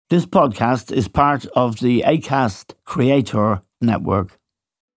This podcast is part of the Acast Creator Network.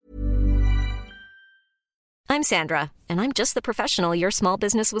 I'm Sandra, and I'm just the professional your small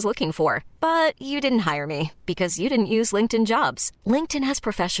business was looking for. But you didn't hire me because you didn't use LinkedIn Jobs. LinkedIn has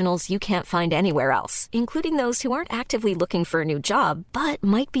professionals you can't find anywhere else, including those who aren't actively looking for a new job, but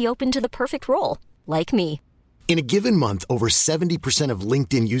might be open to the perfect role, like me. In a given month, over 70% of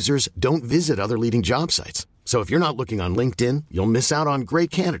LinkedIn users don't visit other leading job sites. So if you're not looking on LinkedIn, you'll miss out on great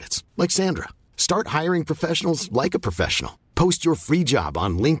candidates like Sandra. Start hiring professionals like a professional. Post your free job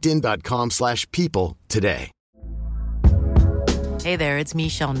on linkedin.com/people today. Hey there, it's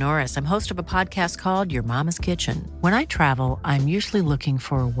Michelle Norris. I'm host of a podcast called Your Mama's Kitchen. When I travel, I'm usually looking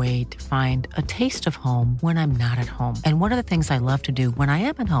for a way to find a taste of home when I'm not at home. And one of the things I love to do when I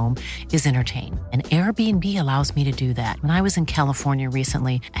am at home is entertain. And Airbnb allows me to do that. When I was in California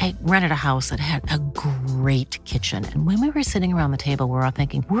recently, I rented a house that had a great kitchen. And when we were sitting around the table, we were all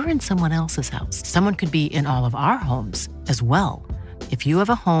thinking, we're in someone else's house. Someone could be in all of our homes as well. If you have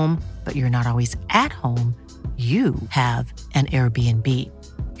a home, but you're not always at home, you have an Airbnb.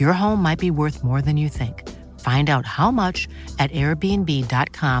 Your home might be worth more than you think. Find out how much at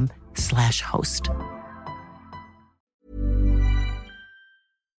airbnb.com/host.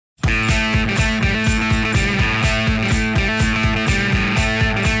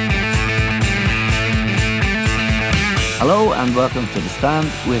 Hello and welcome to The Stand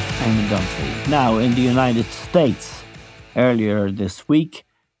with Eamon Dunphy. Now, in the United States, earlier this week,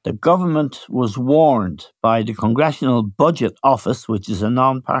 the government was warned by the Congressional Budget Office, which is a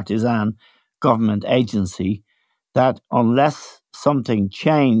non-partisan government agency, that unless something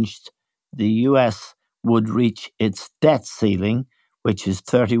changed, the US would reach its debt ceiling, which is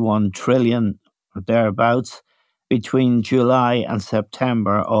 31 trillion or thereabouts, between July and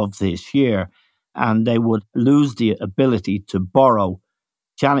September of this year, and they would lose the ability to borrow.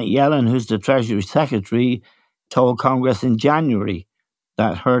 Janet Yellen, who's the Treasury Secretary, told Congress in January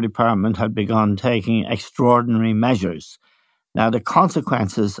that her department had begun taking extraordinary measures. Now, the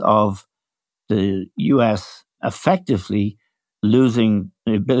consequences of the US effectively losing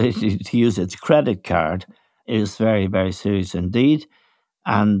the ability to use its credit card is very, very serious indeed.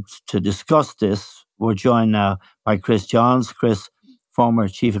 And to discuss this, we're joined now by Chris Johns. Chris, former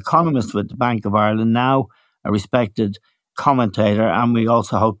chief economist with the Bank of Ireland, now a respected commentator. And we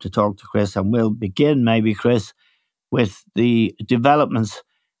also hope to talk to Chris, and we'll begin maybe, Chris, with the developments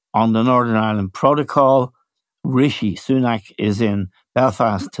on the Northern Ireland Protocol. Rishi Sunak is in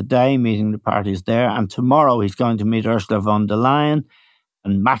Belfast today, meeting the parties there, and tomorrow he's going to meet Ursula von der Leyen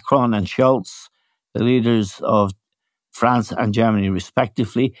and Macron and Scholz, the leaders of France and Germany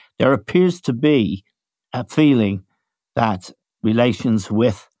respectively. There appears to be a feeling that relations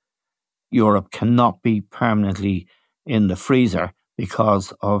with Europe cannot be permanently in the freezer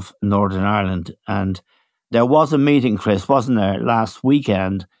because of Northern Ireland. And there was a meeting, Chris, wasn't there, last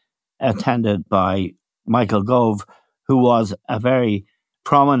weekend, attended by Michael Gove, who was a very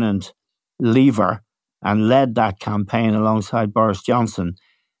prominent leaver and led that campaign alongside Boris Johnson.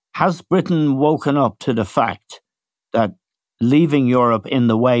 Has Britain woken up to the fact that leaving Europe in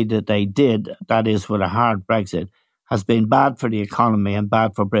the way that they did, that is with a hard Brexit, has been bad for the economy and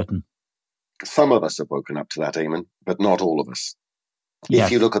bad for Britain? Some of us have woken up to that, Eamon, but not all of us. Yes.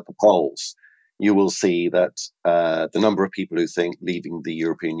 If you look at the polls, you will see that the number of people who think leaving the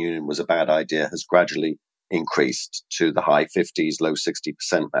European Union was a bad idea has gradually increased to the high 50s, low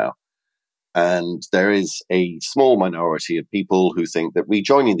 60% now. And there is a small minority of people who think that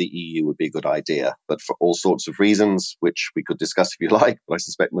rejoining the EU would be a good idea, but for all sorts of reasons, which we could discuss if you like, but I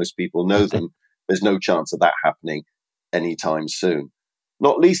suspect most people know them, there's no chance of that happening anytime soon.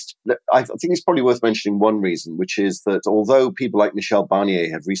 Not least, I think it's probably worth mentioning one reason, which is that although people like Michel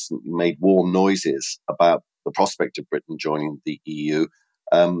Barnier have recently made warm noises about the prospect of Britain joining the EU,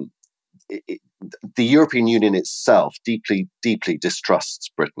 the European Union itself deeply, deeply distrusts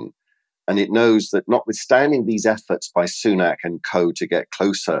Britain. And it knows that notwithstanding these efforts by Sunak and co to get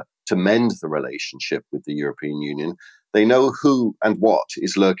closer to mend the relationship with the European Union, they know who and what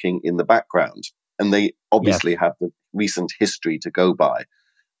is lurking in the background. And they obviously have the recent history to go by.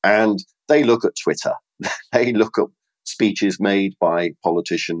 And they look at Twitter. They look at speeches made by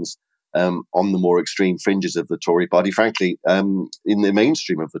politicians on the more extreme fringes of the Tory party, frankly, in the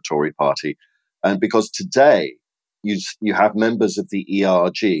mainstream of the Tory party. And because today you have members of the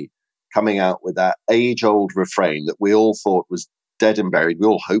ERG coming out with that age-old refrain that we all thought was dead and buried, we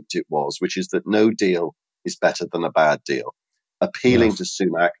all hoped it was, which is that no deal is better than a bad deal, appealing to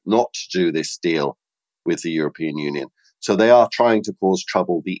Sunak not to do this deal with the European Union. So they are trying to cause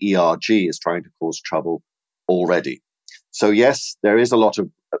trouble. The ERG is trying to cause trouble already. So yes, there is a lot of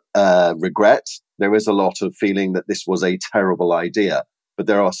regret. There is a lot of feeling that this was a terrible idea. But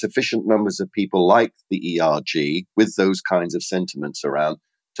there are sufficient numbers of people like the ERG with those kinds of sentiments around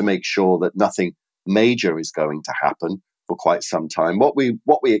to make sure that nothing major is going to happen for quite some time. What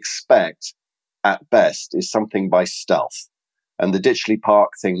we expect at best is something by stealth. And the Ditchley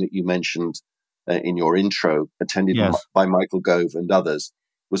Park thing that you mentioned in your intro, attended by Michael Gove and others,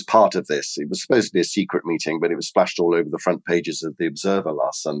 was part of this. It was supposed to be a secret meeting, but it was splashed all over the front pages of The Observer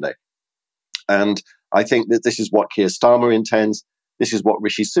last Sunday. And I think that this is what Keir Starmer intends. This is what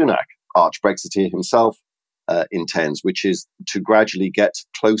Rishi Sunak, arch-Brexiteer himself, intends, which is to gradually get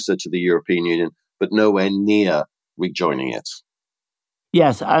closer to the European Union, but nowhere near rejoining it.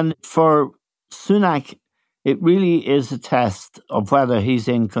 Yes, and for Sunak, it really is a test of whether he's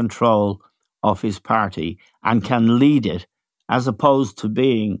in control of his party and can lead it, as opposed to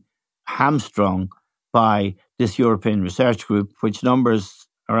being hamstrung by this European Research Group, which numbers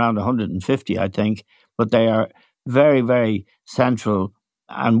around 150, I think, but they are very, very central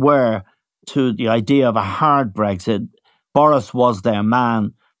and were to the idea of a hard Brexit. Boris was their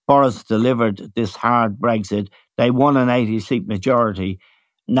man. Boris delivered this hard Brexit. They won an 80-seat majority.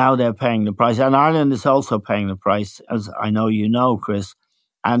 Now they're paying the price. And Ireland is also paying the price, as I know you know, Chris.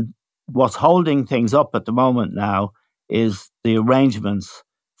 And what's holding things up at the moment now is the arrangements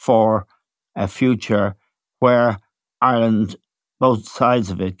for a future where Ireland, both sides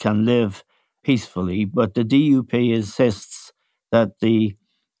of it, can live peacefully. But the DUP insists that the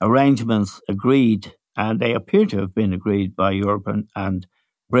arrangements agreed, and they appear to have been agreed by Europe and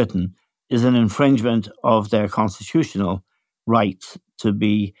Britain, is an infringement of their constitutional rights to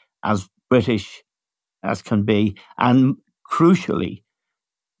be as British as can be, and crucially,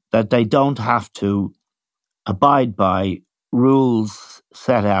 that they don't have to abide by rules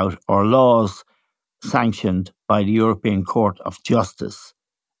set out or laws sanctioned by the European Court of Justice.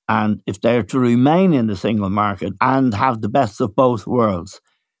 And if they're to remain in the single market and have the best of both worlds,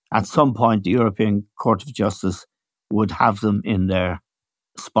 at some point the European Court of Justice would have them in their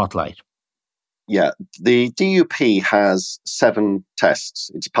spotlight. Yeah, the DUP has 7 tests.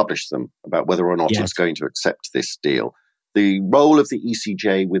 It's published them about whether or not it's going to accept this deal. The role of the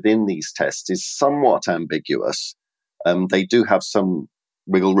ECJ within these tests is somewhat ambiguous. They do have some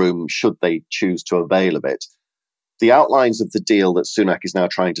wiggle room should they choose to avail of it. The outlines of the deal that Sunak is now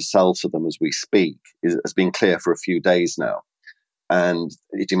trying to sell to them as we speak has been clear for a few days now. And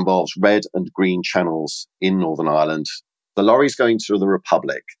it involves red and green channels in Northern Ireland. The lorries going through the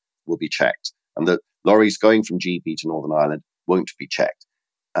Republic will be checked, and the lorries going from GB to Northern Ireland won't be checked.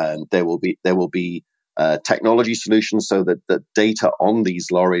 And there will be technology solutions so that the data on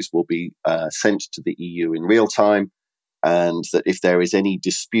these lorries will be sent to the EU in real time. And that if there is any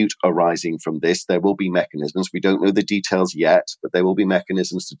dispute arising from this, there will be mechanisms. We don't know the details yet, but there will be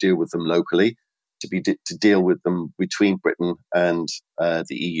mechanisms to deal with them locally, to deal with them between Britain and the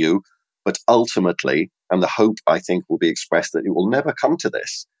EU. But ultimately, and the hope, I think, will be expressed that it will never come to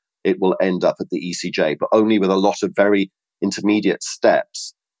this. It will end up at the ECJ, but only with a lot of very intermediate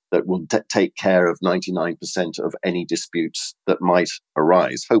steps that will take care of 99% of any disputes that might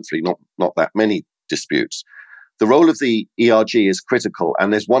arise. Hopefully not that many disputes. The role of the ERG is critical,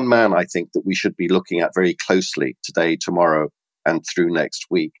 and there's one man I think that we should be looking at very closely today, tomorrow, and through next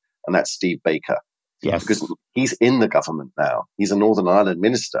week, and that's Steve Baker. Yes. Because he's in the government now. He's a Northern Ireland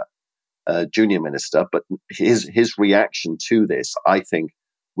minister, junior minister, but his reaction to this, I think,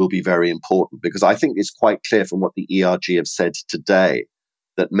 will be very important, because I think it's quite clear from what the ERG have said today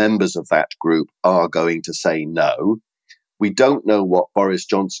that members of that group are going to say no. We don't know what Boris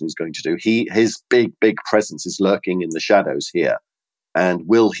Johnson is going to do. His big presence is lurking in the shadows here. And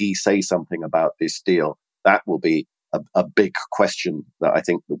will he say something about this deal? That will be a big question that I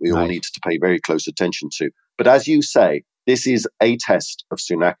think that we all need to pay very close attention to. But as you say, this is a test of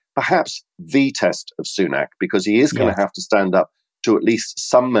Sunak, perhaps the test of Sunak, because he is going to have to stand up to at least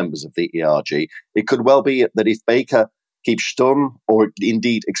some members of the ERG. It could well be that if Baker keeps stum or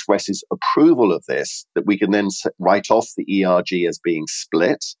indeed expresses approval of this, that we can then write off the ERG as being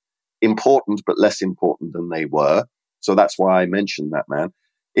split, important but less important than they were. So that's why I mentioned that man.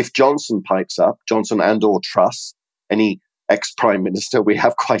 If Johnson pipes up, Johnson and or Truss, any ex-prime minister, we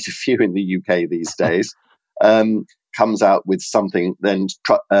have quite a few in the UK these days, comes out with something, then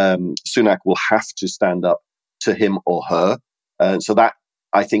Sunak will have to stand up to him or her. So that,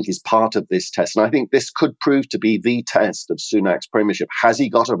 I think, is part of this test. And I think this could prove to be the test of Sunak's premiership. Has he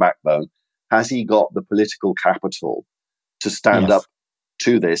got a backbone? Has he got the political capital to stand up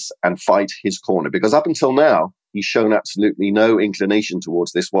to this and fight his corner? Because up until now, he's shown absolutely no inclination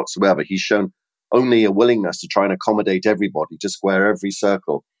towards this whatsoever. He's shown only a willingness to try and accommodate everybody, to square every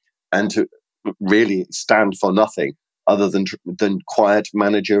circle, and to really stand for nothing other than quiet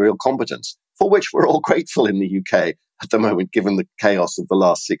managerial competence, for which we're all grateful in the UK at the moment, given the chaos of the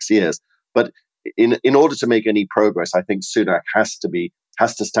last 6 years. But in order to make any progress, I think Sunak has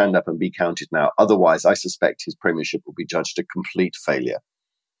to stand up and be counted now. Otherwise, I suspect his premiership will be judged a complete failure.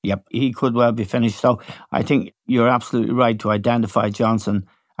 Yep, he could well be finished. So I think you're absolutely right to identify Johnson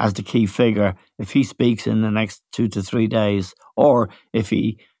as the key figure. If he speaks in the next 2 to 3 days, or if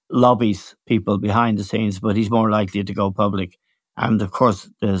he lobbies people behind the scenes, but he's more likely to go public. And of course,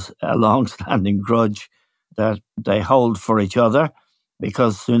 there's a long-standing grudge that they hold for each other,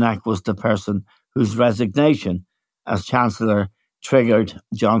 because Sunak was the person whose resignation as Chancellor triggered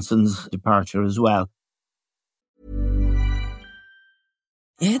Johnson's departure as well.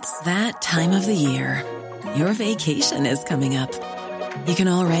 It's that time of the year. Your vacation is coming up. You can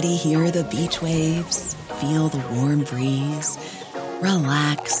already hear the beach waves, feel the warm breeze,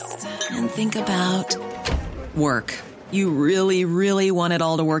 relax, and think about work. You really, really want it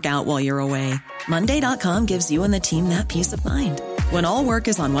all to work out while you're away. Monday.com gives you and the team that peace of mind. When all work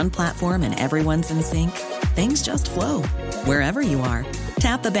is on one platform and everyone's in sync, things just flow. Wherever you are,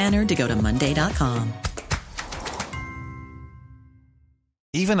 tap the banner to go to Monday.com.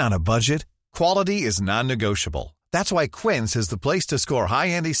 Even on a budget, quality is non-negotiable. That's why Quince is the place to score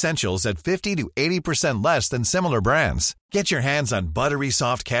high-end essentials at 50 to 80% less than similar brands. Get your hands on buttery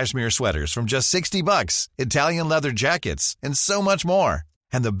soft cashmere sweaters from just $60, Italian leather jackets, and so much more.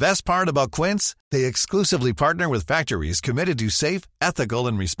 And the best part about Quince, they exclusively partner with factories committed to safe, ethical,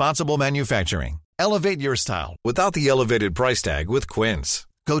 and responsible manufacturing. Elevate your style without the elevated price tag with Quince.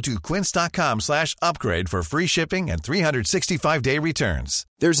 Go to quince.com/upgrade for free shipping and 365-day returns.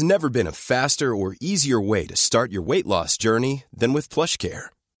 There's never been a faster or easier way to start your weight loss journey than with PlushCare.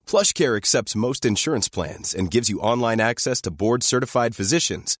 PlushCare accepts most insurance plans and gives you online access to board-certified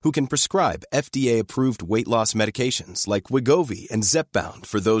physicians who can prescribe FDA-approved weight loss medications like Wegovy and Zepbound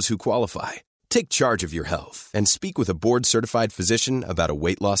for those who qualify. Take charge of your health and speak with a board-certified physician about a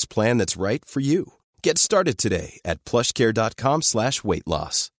weight loss plan that's right for you. Get started today at plushcare.com/weight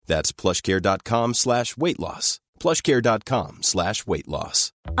loss. That's plushcare.com/weight loss. plushcare.com/weight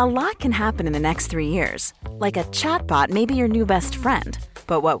loss. A lot can happen in the next 3 years. Like a chatbot may be your new best friend.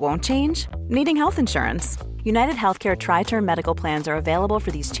 But what won't change? Needing health insurance. United Healthcare Tri-Term Medical Plans are available for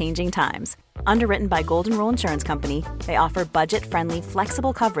these changing times. Underwritten by Golden Rule Insurance Company, they offer budget-friendly,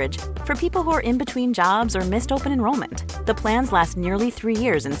 flexible coverage for people who are in between jobs or missed open enrollment. The plans last nearly 3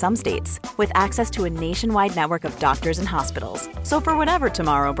 years in some states, with access to a nationwide network of doctors and hospitals. So for whatever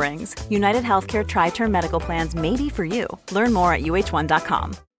tomorrow brings, United Healthcare Tri-Term Medical Plans may be for you. Learn more at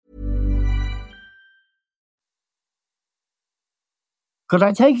uh1.com. Could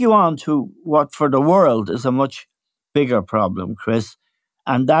I take you on to what for the world is a much bigger problem, Chris?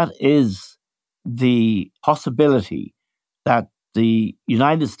 And that is the possibility that the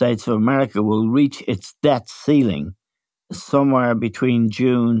United States of America will reach its debt ceiling somewhere between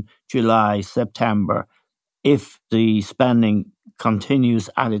June, July, September, if the spending continues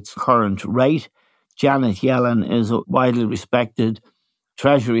at its current rate. Janet Yellen is a widely respected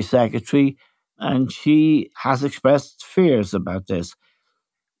Treasury Secretary, and she has expressed fears about this.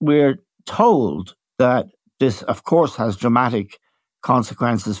 We're told that this, of course, has dramatic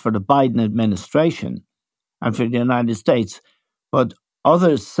consequences for the Biden administration and for the United States, but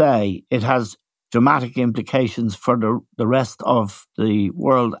others say it has dramatic implications for the rest of the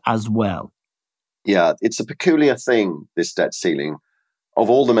world as well. Yeah, it's a peculiar thing, this debt ceiling. Of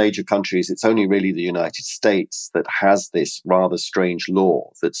all the major countries, it's only really the United States that has this rather strange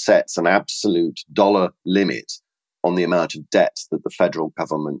law that sets an absolute dollar limit on the amount of debt that the federal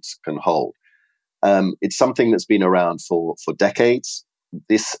government can hold. It's something that's been around for decades.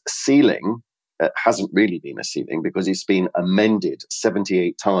 This ceiling hasn't really been a ceiling because it's been amended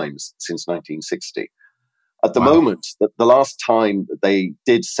 78 times since 1960. At the moment, the last time they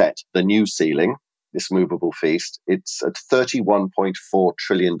did set the new ceiling, this movable feast, it's at $31.4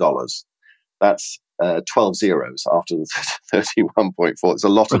 trillion. That's 12 zeros after the 31.4. It's a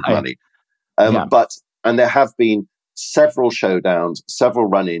lot of money. And there have been several showdowns, several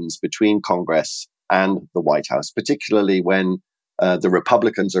run-ins between Congress and the White House, particularly when the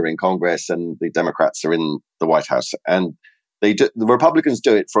Republicans are in Congress and the Democrats are in the White House. And the Republicans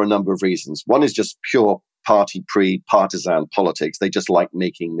do it for a number of reasons. One is just pure partisan politics. They just like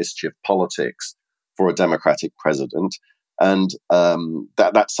making mischief politics for a Democratic president. And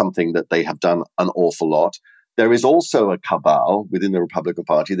that's something that they have done an awful lot. There is also a cabal within the Republican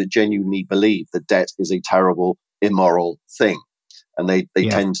Party that genuinely believe that debt is a terrible, immoral thing. And they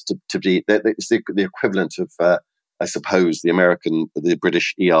Yes. tend to be, it's the equivalent of, I suppose, the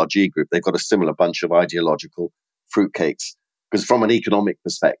British ERG group. They've got a similar bunch of ideological fruitcakes. Because from an economic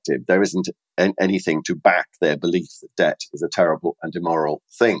perspective, there isn't anything to back their belief that debt is a terrible and immoral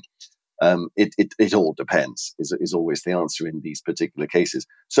thing. It all depends, is always the answer in these particular cases.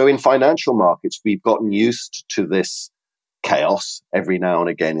 So in financial markets, we've gotten used to this chaos every now and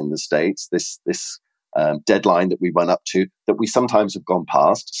again in the States, this deadline that we run up to, that we sometimes have gone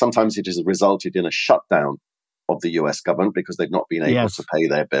past. Sometimes it has resulted in a shutdown of the US government because they've not been able to pay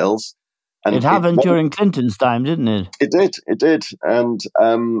their bills. And it happened during Clinton's time, didn't it? It did. And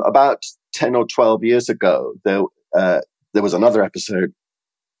about 10 or 12 years ago, there was another episode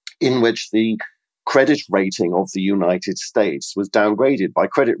in which the credit rating of the United States was downgraded by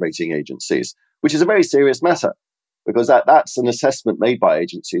credit rating agencies, which is a very serious matter, because that's an assessment made by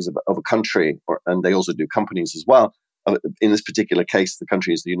agencies of a country, and they also do companies as well. In this particular case, the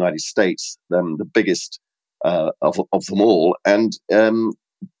country is the United States, the biggest of them all. And the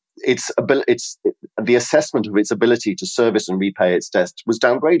assessment of its ability to service and repay its debt was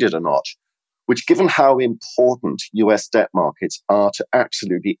downgraded a notch, which, given how important US debt markets are to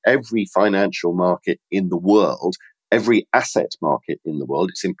absolutely every financial market in the world, every asset market in the world,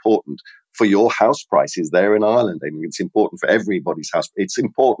 it's important for your house prices there in Ireland. I mean, it's important for everybody's house. It's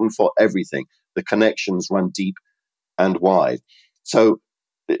important for everything. The connections run deep and wide. So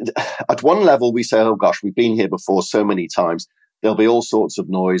at one level, we say, oh gosh, we've been here before so many times. There'll be all sorts of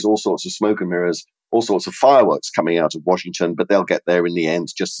noise, all sorts of smoke and mirrors, all sorts of fireworks coming out of Washington, but they'll get there in the end,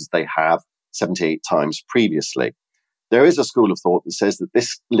 just as they have 78 times previously. There is a school of thought that says that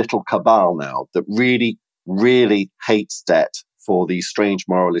this little cabal now that really, really hates debt for these strange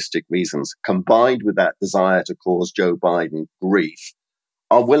moralistic reasons, combined with that desire to cause Joe Biden grief,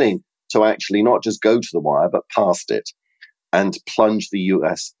 are willing to actually not just go to the wire, but past it and plunge the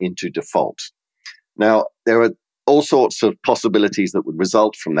US into default. Now, there are all sorts of possibilities that would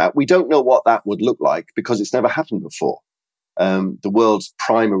result from that. We don't know what that would look like because it's never happened before. The world's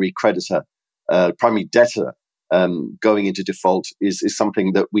primary debtor going into default is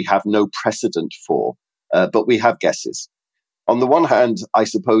something that we have no precedent for, but we have guesses. On the one hand, I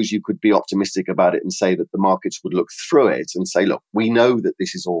suppose you could be optimistic about it and say that the markets would look through it and say, look, we know that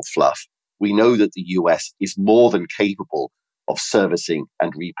this is all fluff. We know that the US is more than capable of servicing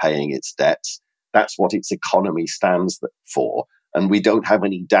and repaying its debts. That's what its economy stands for. And we don't have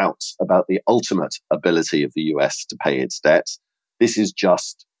any doubts about the ultimate ability of the US to pay its debts. This is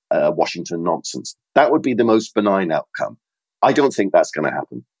just Washington nonsense. That would be the most benign outcome. I don't think that's going to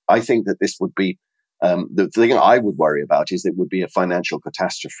happen. I think that this would be, the thing I would worry about is it would be a financial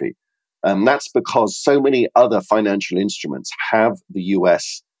catastrophe. That's because so many other financial instruments have the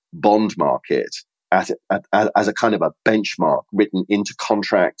US bond market as a kind of a benchmark written into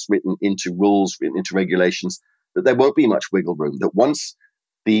contracts, written into rules, written into regulations, that there won't be much wiggle room, that once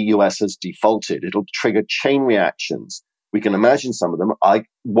the US has defaulted, it'll trigger chain reactions. We can imagine some of them. I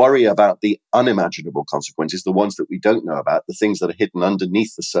worry about the unimaginable consequences, the ones that we don't know about, the things that are hidden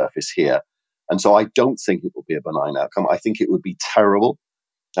underneath the surface here. And so I don't think it will be a benign outcome. I think it would be terrible,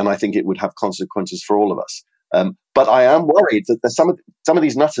 and I think it would have consequences for all of us. But I am worried that some of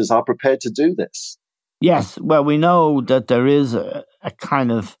these nutters are prepared to do this. Yes, well, we know that there is a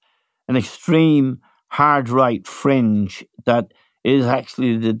kind of an extreme hard right fringe that is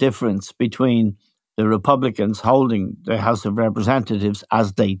actually the difference between the Republicans holding the House of Representatives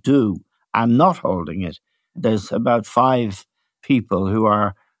as they do and not holding it. There's about 5 people who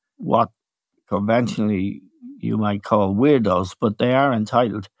are what conventionally you might call weirdos, but they are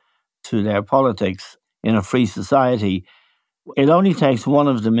entitled to their politics in a free society. It only takes one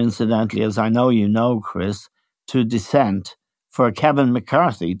of them, incidentally, as I know you know, Chris, to dissent for Kevin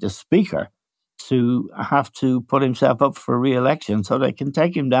McCarthy, the Speaker, to have to put himself up for re-election so they can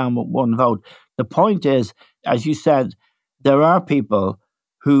take him down with one vote. The point is, as you said, there are people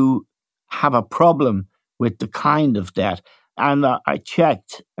who have a problem with the kind of debt. And I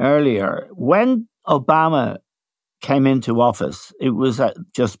checked earlier, when Obama came into office, it was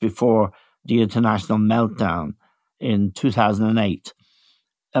just before the international meltdown in 2008.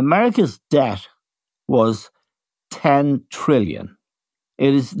 America's debt was 10 trillion.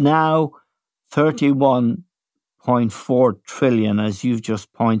 It is now 31.4 trillion, as you've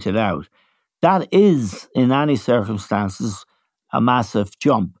just pointed out. That is, in any circumstances, a massive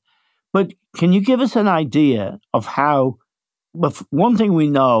jump. But can you give us an idea of how, one thing we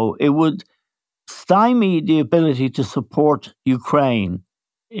know, it would stymie the ability to support Ukraine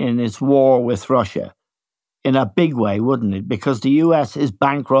in its war with Russia in a big way, wouldn't it? Because the US is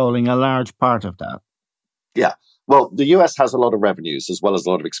bankrolling a large part of that. Yeah. Well, the US has a lot of revenues as well as a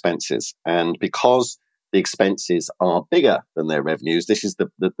lot of expenses. And because the expenses are bigger than their revenues, this is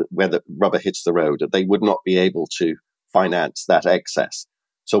where the rubber hits the road. They would not be able to finance that excess.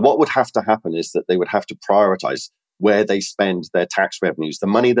 So what would have to happen is that they would have to prioritize where they spend their tax revenues, the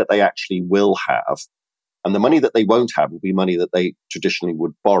money that they actually will have, and the money that they won't have will be money that they traditionally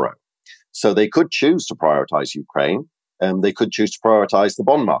would borrow. So they could choose to prioritize Ukraine. They could choose to prioritize the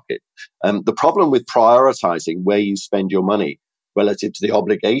bond market. The problem with prioritizing where you spend your money relative to the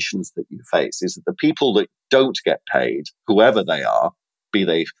obligations that you face is that the people that don't get paid, whoever they are, be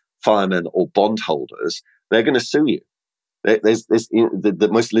they firemen or bondholders, they're going to sue you. The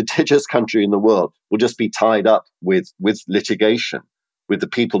most litigious country in the world will just be tied up with litigation, with the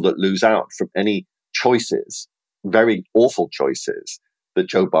people that lose out from any choices, very awful choices that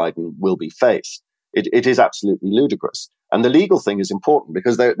Joe Biden will be faced. It is absolutely ludicrous. And the legal thing is important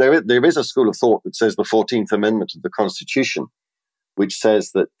because there is a school of thought that says the 14th Amendment of the Constitution, which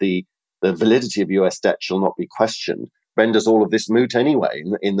says that the validity of US debt shall not be questioned, renders all of this moot anyway.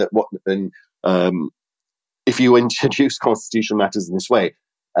 If you introduce constitutional matters in this way,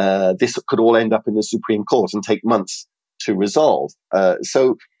 this could all end up in the Supreme Court and take months to resolve.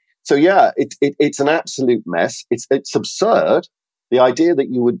 So yeah, it's an absolute mess. It's absurd. The idea that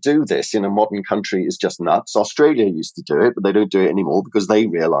you would do this in a modern country is just nuts. Australia used to do it, but they don't do it anymore because they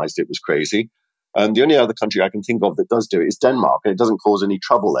realized it was crazy. The only other country I can think of that does do it is Denmark, and it doesn't cause any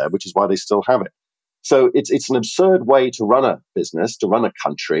trouble there, which is why they still have it. So it's an absurd way to run a business, to run a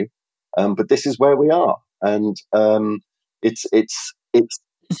country, but this is where we are, and it's. Is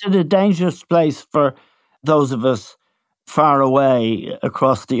it a dangerous place for those of us far away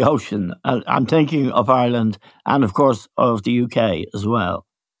across the ocean? I'm thinking of Ireland and, of course, of the UK as well.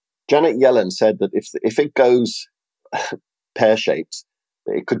 Janet Yellen said that if it goes pear-shaped,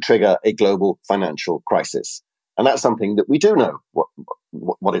 it could trigger a global financial crisis. And that's something that we do know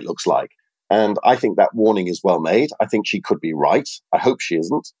what it looks like. And I think that warning is well made. I think she could be right. I hope she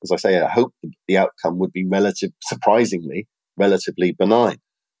isn't. As I say, I hope the outcome would be surprisingly, relatively benign.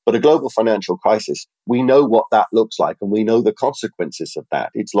 But a global financial crisis, we know what that looks like, and we know the consequences of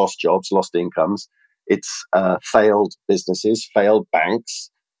that. It's lost jobs, lost incomes. It's failed businesses, failed banks.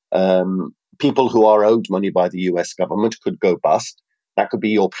 People who are owed money by the US government could go bust. That could be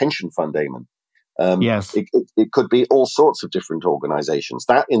your pension fund, Eamon. Yes. It could be all sorts of different organizations.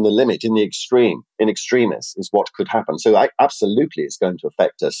 That in the limit, in the extreme, in extremis, is what could happen. So absolutely it's going to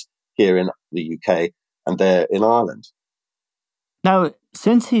affect us here in the UK and there in Ireland. Now,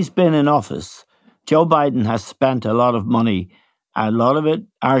 since he's been in office, Joe Biden has spent a lot of money, a lot of it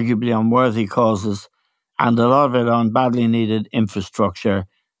arguably on worthy causes, and a lot of it on badly needed infrastructure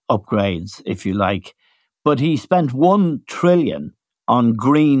upgrades, if you like. But he spent $1 trillion on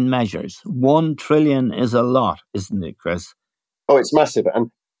green measures. $1 trillion is a lot, isn't it, Chris? Oh, it's massive.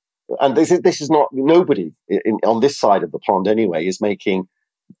 And this is not, nobody on this side of the pond anyway is making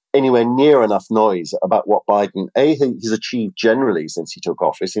anywhere near enough noise about what Biden, he's achieved generally since he took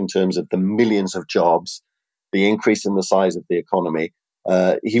office in terms of the millions of jobs, the increase in the size of the economy.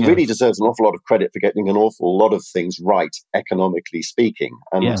 He really deserves an awful lot of credit for getting an awful lot of things right, economically speaking.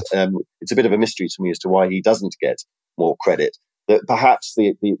 And it's a bit of a mystery to me as to why he doesn't get more credit. That perhaps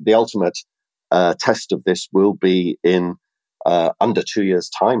the ultimate test of this will be in under 2 years'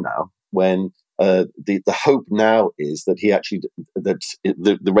 time now, when the hope now is that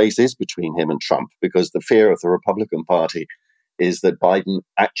the race is between him and Trump, because the fear of the Republican Party is that Biden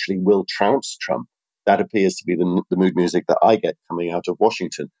actually will trounce Trump. That appears to be the mood music that I get coming out of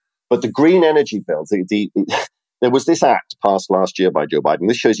Washington. But the green energy bill, there was this act passed last year by Joe Biden.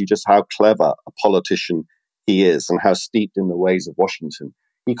 This shows you just how clever a politician he is and how steeped in the ways of Washington.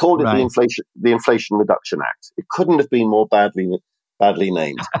 He called it the Inflation Reduction Act. It couldn't have been more badly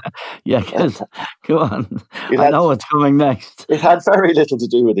named. Yeah, go on. I know what's coming next. It had very little to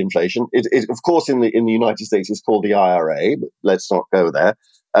do with inflation. It of course, in the United States, it's called the IRA, but let's not go there.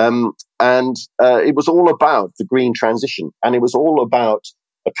 It was all about the green transition, and it was all about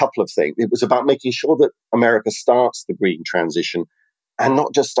a couple of things. It was about making sure that America starts the green transition, and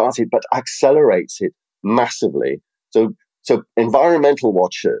not just start it, but accelerates it massively. So environmental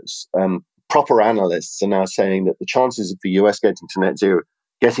watchers, proper analysts are now saying that the chances of the US getting to net zero,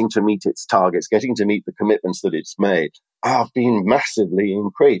 getting to meet its targets, getting to meet the commitments that it's made, have been massively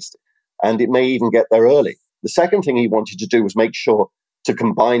increased. And it may even get there early. The second thing he wanted to do was make sure to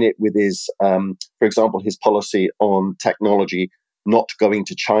combine it with his, for example, his policy on technology not going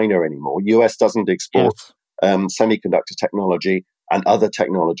to China anymore. US doesn't export semiconductor technology and other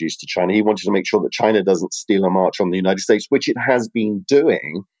technologies to China. He wanted to make sure that China doesn't steal a march on the United States, which it has been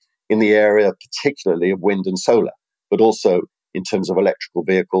doing in the area, particularly of wind and solar, but also in terms of electrical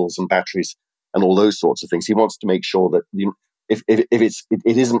vehicles and batteries and all those sorts of things. He wants to make sure that if it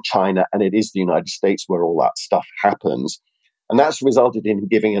isn't China and it is the United States where all that stuff happens. And that's resulted in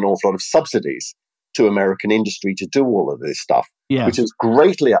giving an awful lot of subsidies to American industry to do all of this stuff, which has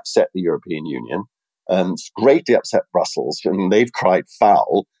greatly upset the European Union, it's greatly upset Brussels, and they've cried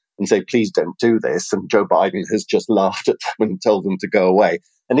foul and say, please don't do this. And Joe Biden has just laughed at them and told them to go away.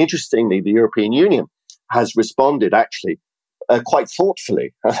 And interestingly, the European Union has responded actually quite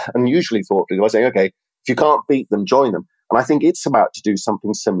thoughtfully, unusually thoughtfully, by saying, okay, if you can't beat them, join them. And I think it's about to do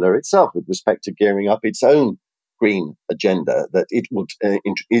something similar itself with respect to gearing up its own green agenda, that it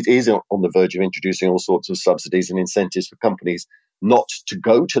is on the verge of introducing all sorts of subsidies and incentives for companies not to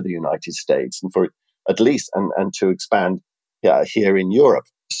go to the United States and for at least and to expand here in Europe.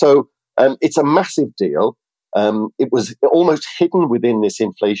 So it's a massive deal. It was almost hidden within this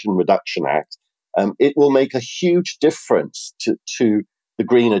Inflation Reduction Act. It will make a huge difference to the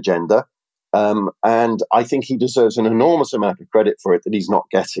green agenda. And I think he deserves an enormous amount of credit for it that he's not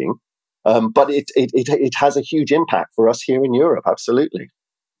getting. But it has a huge impact for us here in Europe, absolutely.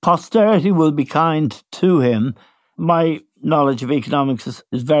 Posterity will be kind to him. My knowledge of economics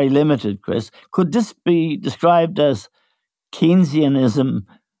is very limited, Chris. Could this be described as Keynesianism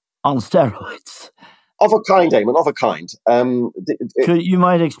on steroids? Of a kind, Eamon, of a kind. You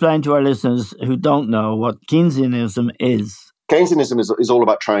might explain to our listeners who don't know what Keynesianism is. Keynesianism is all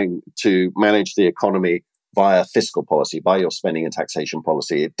about trying to manage the economy via fiscal policy, by your spending and taxation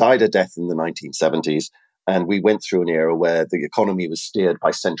policy. It died a death in the 1970s, and we went through an era where the economy was steered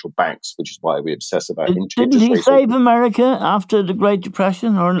by central banks, which is why we obsess about interest rates. Didn't he save America after the Great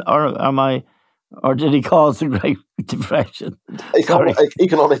Depression, or did he cause the Great Depression?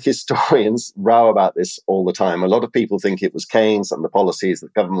 Economic historians row about this all the time. A lot of people think it was Keynes and the policies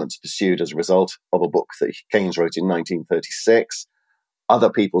that governments pursued as a result of a book that Keynes wrote in 1936. Other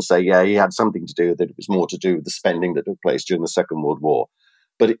people say, he had something to do with it. It was more to do with the spending that took place during the Second World War.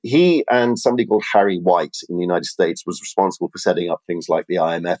 But he and somebody called Harry White in the United States was responsible for setting up things like the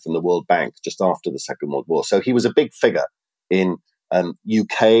IMF and the World Bank just after the Second World War. So he was a big figure in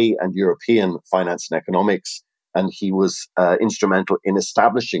UK and European finance and economics, and he was instrumental in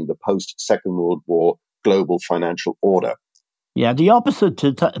establishing the post-Second World War global financial order. Yeah, the opposite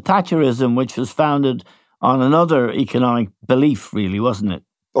to Thatcherism, which was founded on another economic belief, really, wasn't it?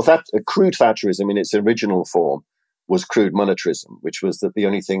 Well, crude Thatcherism in its original form was crude monetarism, which was that the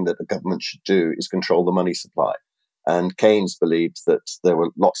only thing that a government should do is control the money supply. And Keynes believed that there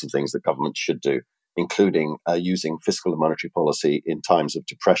were lots of things that governments should do, including using fiscal and monetary policy in times of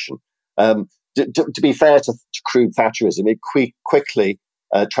depression. To be fair to crude Thatcherism, it quickly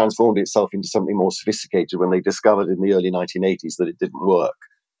transformed itself into something more sophisticated when they discovered in the early 1980s that it didn't work.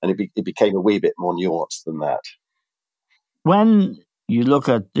 And it became a wee bit more nuanced than that. When you look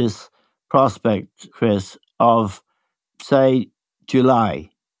at this prospect, Chris, of, say, July,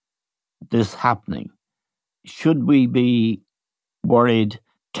 this happening, should we be worried?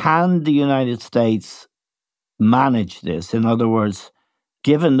 Can the United States manage this? In other words,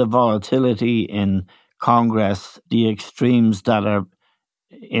 given the volatility in Congress, the extremes that are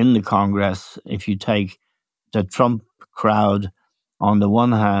in the Congress, if you take the Trump crowd on the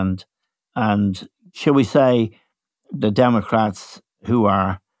one hand, and shall we say the Democrats who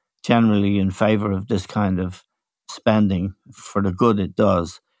are generally in favor of this kind of spending for the good it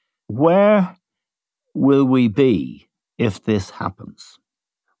does, where will we be if this happens?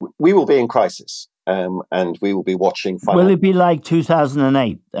 We will be in crisis, and we will be watching. Will it be like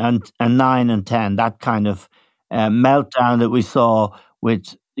 2008 and 9 and 10, that kind of meltdown that we saw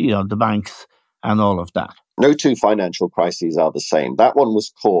with the banks and all of that? No two financial crises are the same. That one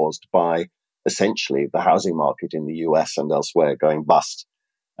was caused by essentially the housing market in the US and elsewhere going bust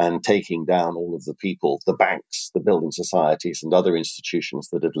and taking down all of the people, the banks, the building societies and other institutions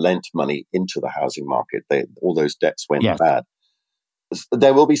that had lent money into the housing market. All those debts went bad.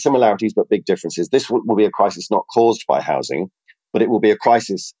 There will be similarities, but big differences. This will be a crisis not caused by housing, but it will be a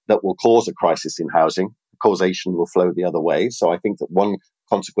crisis that will cause a crisis in housing. Causation will flow the other way. So I think that one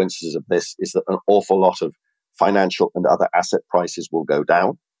consequences of this is that an awful lot of financial and other asset prices will go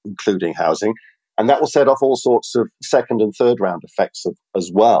down, including housing. And that will set off all sorts of second and third round effects as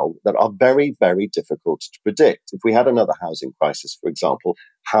well that are very, very difficult to predict. If we had another housing crisis, for example,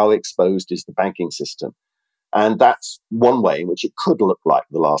 how exposed is the banking system? And that's one way in which it could look like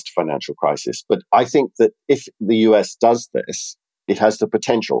the last financial crisis. But I think that if the US does this, it has the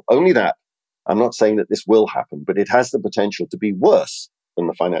potential, only that, I'm not saying that this will happen, but it has the potential to be worse than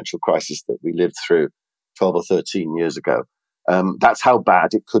the financial crisis that we lived through 12 or 13 years ago. That's how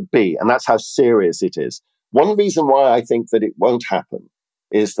bad it could be. And that's how serious it is. One reason why I think that it won't happen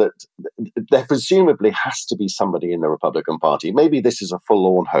is that there presumably has to be somebody in the Republican Party, maybe this is a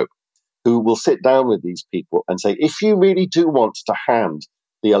forlorn hope, who will sit down with these people and say, if you really do want to hand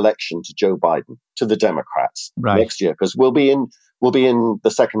the election to Joe Biden, to the Democrats next year, because we'll be in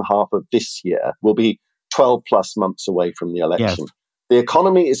the second half of this year, we'll be 12 plus months away from the election. Yes. The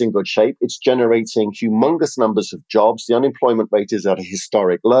economy is in good shape. It's generating humongous numbers of jobs. The unemployment rate is at a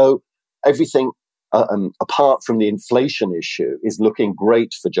historic low. Everything apart from the inflation issue is looking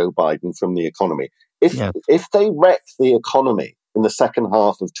great for Joe Biden from the economy. If they wreck the economy in the second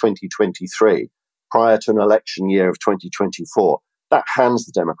half of 2023, prior to an election year of 2024, that hands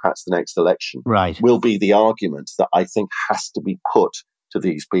the Democrats the next election. Will be the argument that I think has to be put to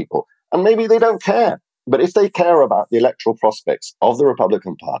these people. And maybe they don't care. But if they care about the electoral prospects of the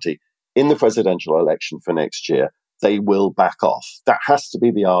Republican Party in the presidential election for next year, they will back off. That has to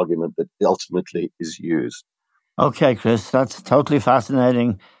be the argument that ultimately is used. Okay, Chris, that's totally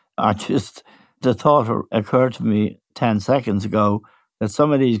fascinating. The thought occurred to me 10 seconds ago that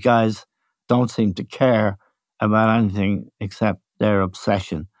some of these guys don't seem to care about anything except their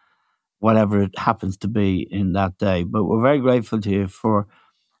obsession, whatever it happens to be in that day. But we're very grateful to you for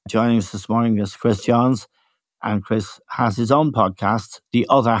joining us this morning. This is Chris Johns, and Chris has his own podcast, The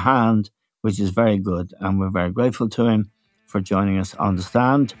Other Hand, which is very good, and we're very grateful to him for joining us on The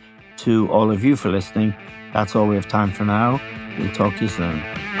Stand. To all of you for listening, that's all we have time for now. We'll talk to you soon.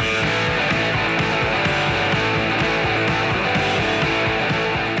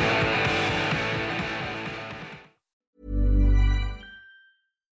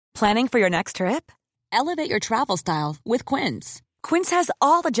 Planning for your next trip? Elevate your travel style with Quince. Quince has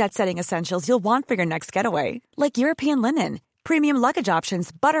all the jet-setting essentials you'll want for your next getaway, like European linen, premium luggage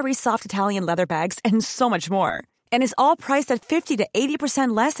options, buttery soft Italian leather bags, and so much more. And is all priced at 50 to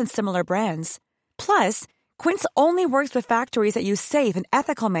 80% less than similar brands. Plus, Quince only works with factories that use safe and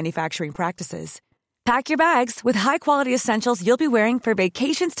ethical manufacturing practices. Pack your bags with high-quality essentials you'll be wearing for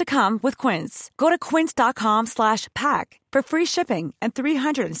vacations to come with Quince. Go to quince.com/pack for free shipping and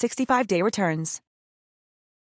 365-day returns.